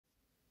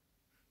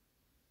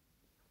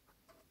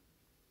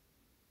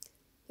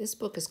This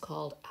book is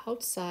called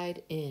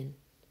Outside In.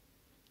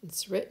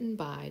 It's written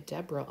by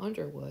Deborah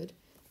Underwood,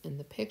 and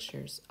the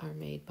pictures are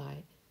made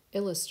by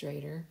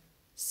illustrator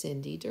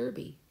Cindy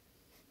Derby.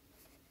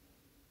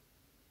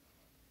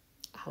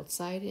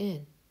 Outside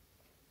In.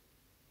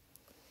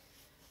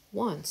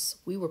 Once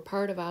we were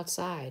part of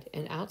outside,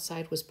 and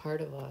outside was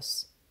part of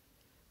us.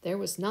 There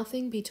was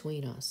nothing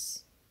between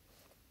us.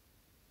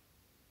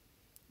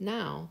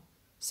 Now,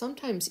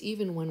 sometimes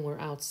even when we're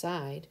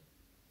outside,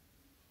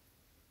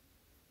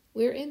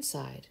 we're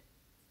inside.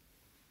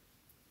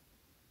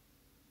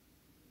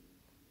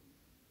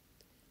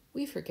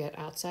 We forget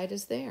outside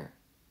is there.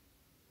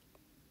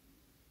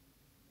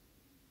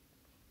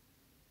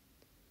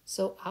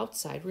 So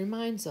outside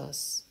reminds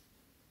us,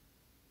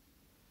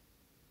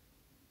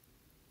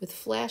 with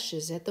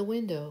flashes at the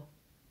window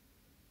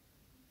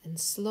and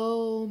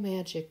slow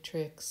magic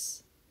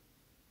tricks.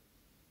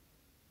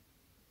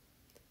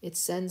 It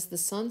sends the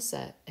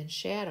sunset and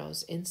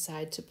shadows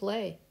inside to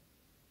play.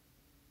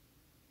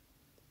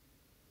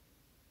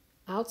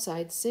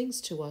 Outside sings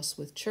to us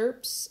with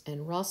chirps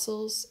and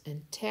rustles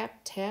and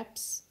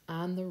tap-taps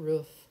on the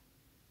roof.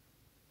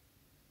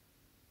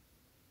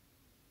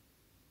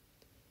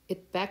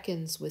 It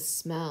beckons with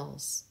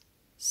smells,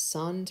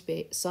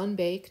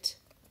 sun-baked,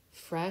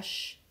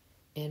 fresh,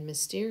 and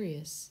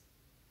mysterious.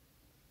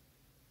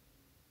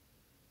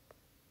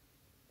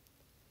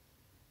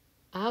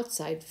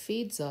 Outside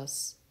feeds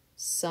us.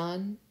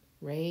 Sun,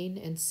 rain,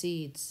 and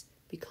seeds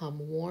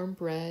become warm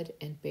bread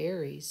and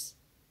berries.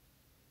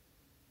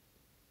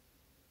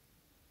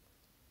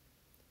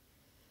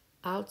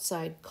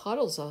 Outside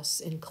cuddles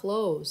us in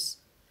clothes,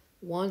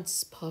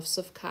 once puffs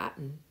of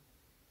cotton.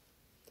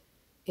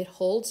 It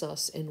holds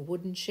us in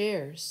wooden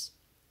chairs,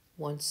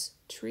 once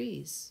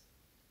trees.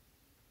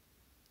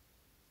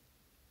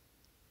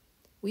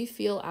 We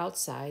feel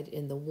outside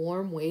in the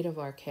warm weight of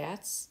our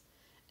cats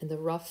and the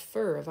rough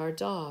fur of our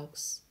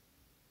dogs.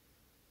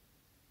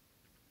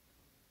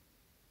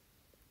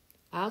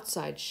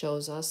 Outside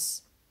shows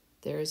us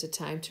there is a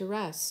time to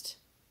rest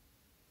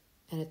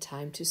and a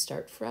time to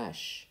start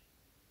fresh.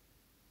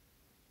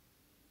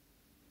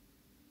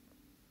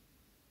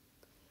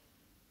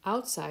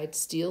 Outside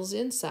steals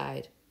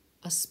inside,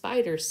 a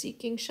spider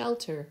seeking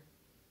shelter,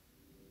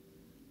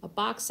 a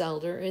box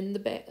elder in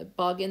the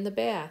bug in the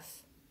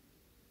bath,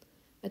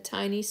 a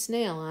tiny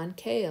snail on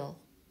kale.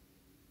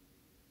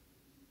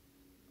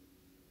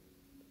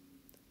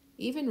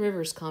 Even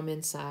rivers come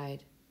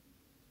inside,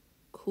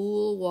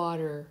 cool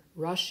water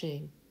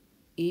rushing,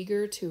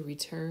 eager to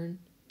return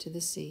to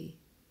the sea.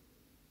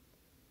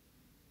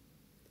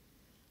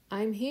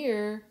 I'm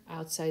here,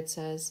 outside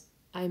says.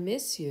 I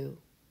miss you.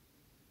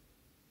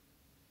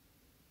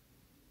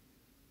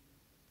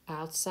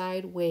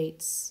 Outside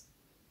waits,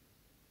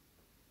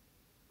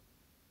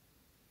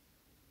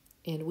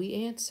 and we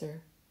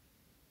answer.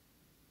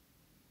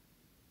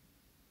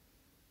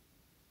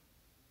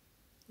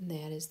 And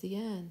that is the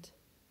end.